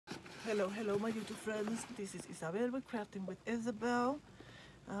Hello my YouTube friends. This is Isabel with Crafting with Isabel.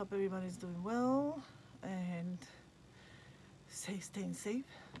 I hope everybody's doing well and staying safe.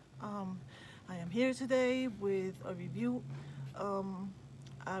 I am here today with a review.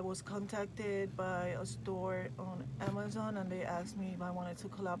 I was contacted by a store on Amazon and they asked me if I wanted to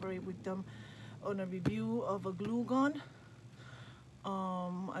collaborate with them on a review of a glue gun.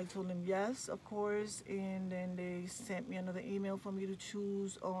 I told them yes, of course, and then they sent me another email for me to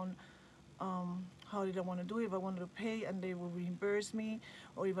choose on how did I want to do it, if I wanted to pay and they will reimburse me,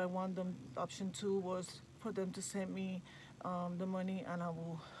 or if I want them, option 2 was for them to send me the money and I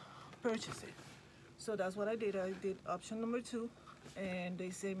will purchase it. So that's what I did. I did option number 2 and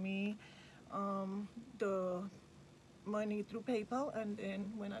they sent me the money through PayPal, and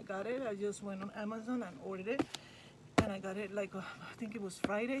then when I got it I just went on Amazon and ordered it, and I got it like I think it was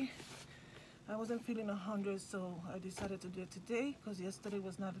Friday. I wasn't feeling 100, so I decided to do it today because yesterday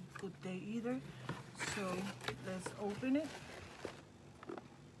was not a good day either. So let's open it,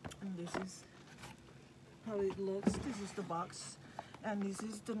 and this is how it looks. This is the box, and this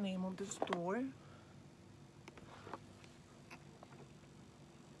is the name of the store.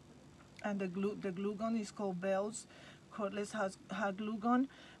 And the glue gun is called Belds. Cordless has glue gun,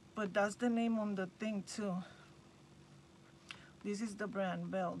 but that's the name on the thing too. This is the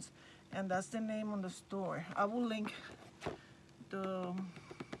brand Belds, and that's the name on the store. I will link the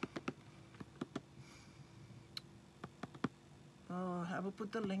I will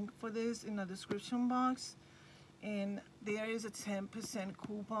put the link for this in the description box, and there is a 10%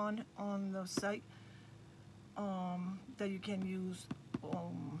 coupon on the site that you can use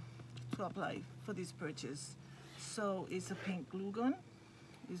to apply for this purchase. So it's a pink glue gun.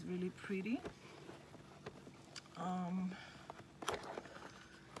 It's really pretty.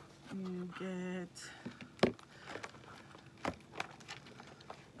 You get,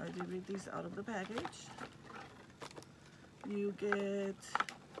 I did read this out of the package. You get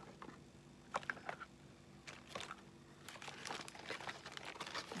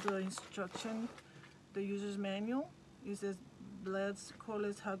the instruction, the user's manual. It says BLEDS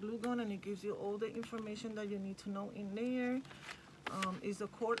Cordless hot glue gun, and it gives you all the information that you need to know in there. It's a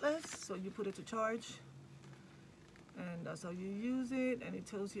cordless, so you put it to charge, and that's how you use it, and it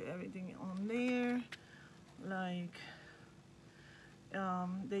tells you everything on there. Like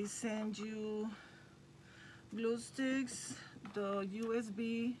they send you glue sticks, the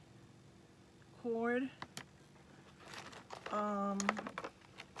USB cord,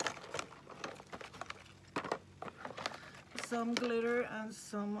 some glitter and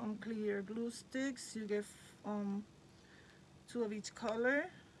some clear glue sticks. You get 2 of each color,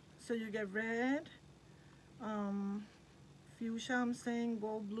 so you get red, fuchsia, I'm saying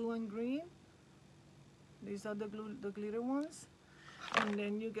gold, blue, and green. These are the glitter ones, and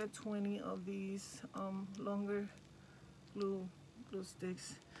then you get 20 of these longer glue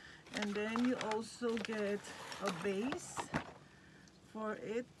sticks, and then you also get a base for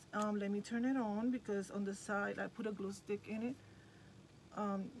it. Let me turn it on, because on the side I put a glue stick in it.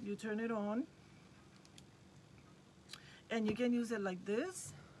 You turn it on, and you can use it like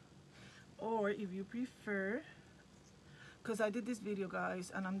this, or if you prefer, because I did this video,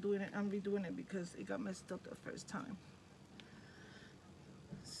 guys, and I'm redoing it because it got messed up the first time.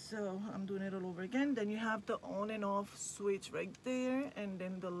 So I'm doing it all over again. Then you have the on and off switch right there, and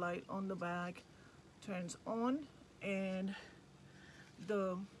then the light on the back turns on, and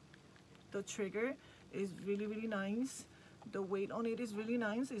the trigger is really nice. The weight on it is really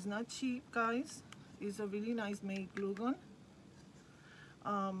nice. It's not cheap, guys. It's a really nice made glue gun.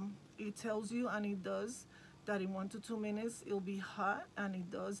 It tells you, and it does, that in 1 to 2 minutes it'll be hot, and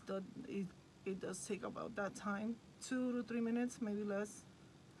it does take about that time, 2 to 3 minutes, maybe less.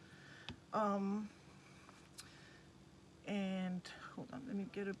 And hold on, let me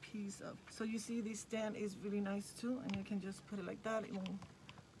get a piece of, so you see this stand is really nice too, and you can just put it like that. It won't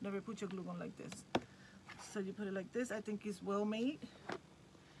never put your glue gun like this, so you put it like this. I think it's well made.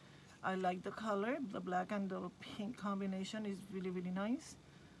 I like the color. The black and the pink combination is really nice.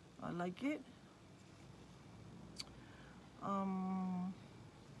 I like it.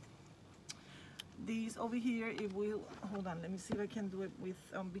 These over here, it will, hold on, let me see if I can do it with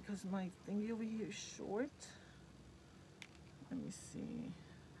because my thingy over here is short. Let me see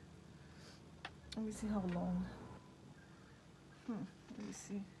how long. Let me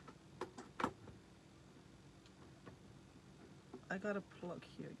see. I got a plug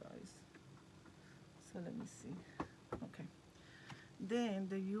here, guys, so let me see. Okay, then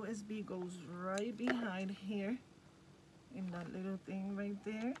the USB goes right behind here in that little thing right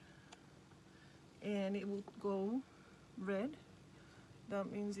there, and it will go red.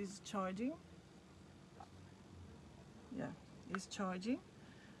 That means it's charging. Yeah, it's charging.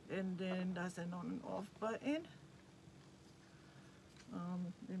 And then that's an on and off button.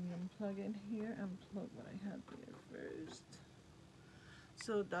 Let me unplug in here and plug what I have here first.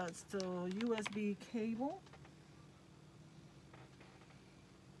 So that's the USB cable.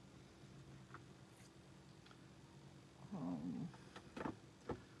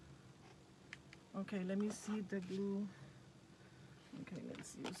 Okay, let me see the glue. Okay,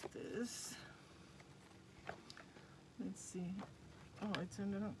 let's use this. Let's see. Oh, I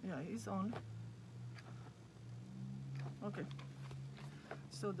turned it on. Yeah, it's on. Okay.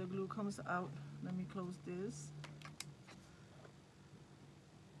 So the glue comes out. Let me close this.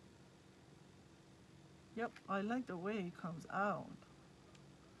 Yep, I like the way it comes out.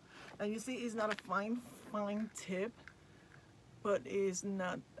 And you see, it's not a fine tip, but it's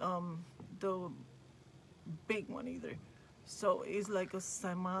not the big one either. So it's like a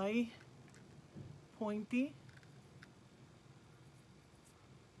semi pointy.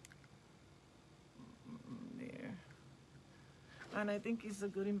 There. And I think it's a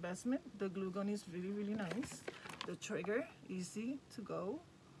good investment. The glue gun is really, really nice. The trigger, easy to go.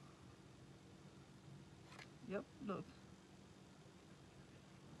 Yep, look.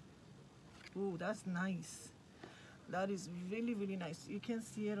 Ooh, that's nice. That is really, really nice. You can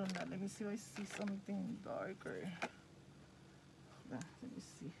see it on that. Let me see if I see something darker. Let me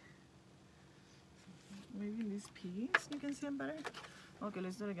see. Maybe in this piece you can see it better. Okay,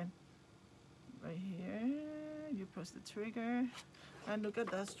 let's do it again. Right here, you press the trigger, and look at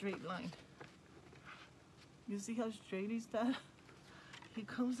that straight line. You see how straight is that? It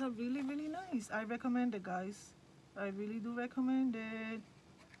comes out really, really nice. I recommend it, guys. I really do recommend it.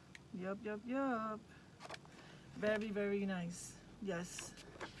 Yup, yup, yup. Very, very nice. Yes.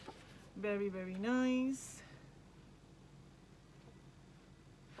 Very, very nice.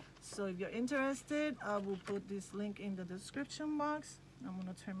 So if you're interested, I will put this link in the description box. I'm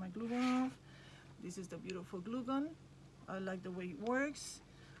gonna turn my glue gun off. This is the beautiful glue gun. I like the way it works.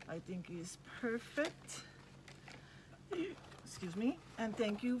 I think it's perfect. Excuse me. And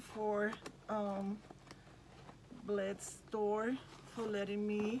thank you for BLEDS store for letting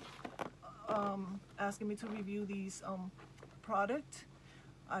me asking me to review these product.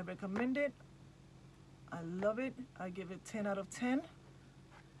 I recommend it. I love it. I give it 10 out of 10.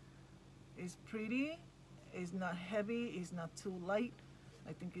 It's pretty. It's not heavy. It's not too light.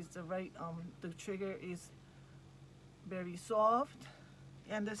 I think it's the right. The trigger is very soft,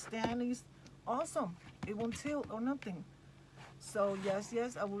 and the stand is awesome. It won't tilt or nothing. So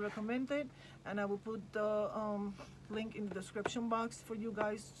yes, I will recommend it, and I will put the link in the description box for you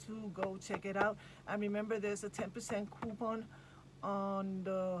guys to go check it out. And remember, there's a 10% coupon on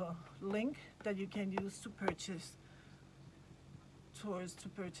the link that you can use to purchase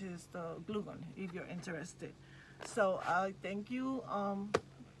the glue gun if you're interested. So I thank you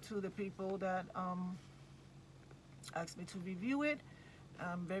to the people that asked me to review it.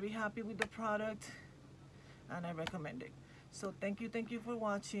 I'm very happy with the product, and I recommend it. So thank you for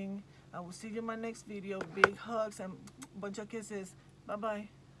watching. I will see you in my next video. Big hugs and bunch of kisses. Bye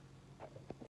bye.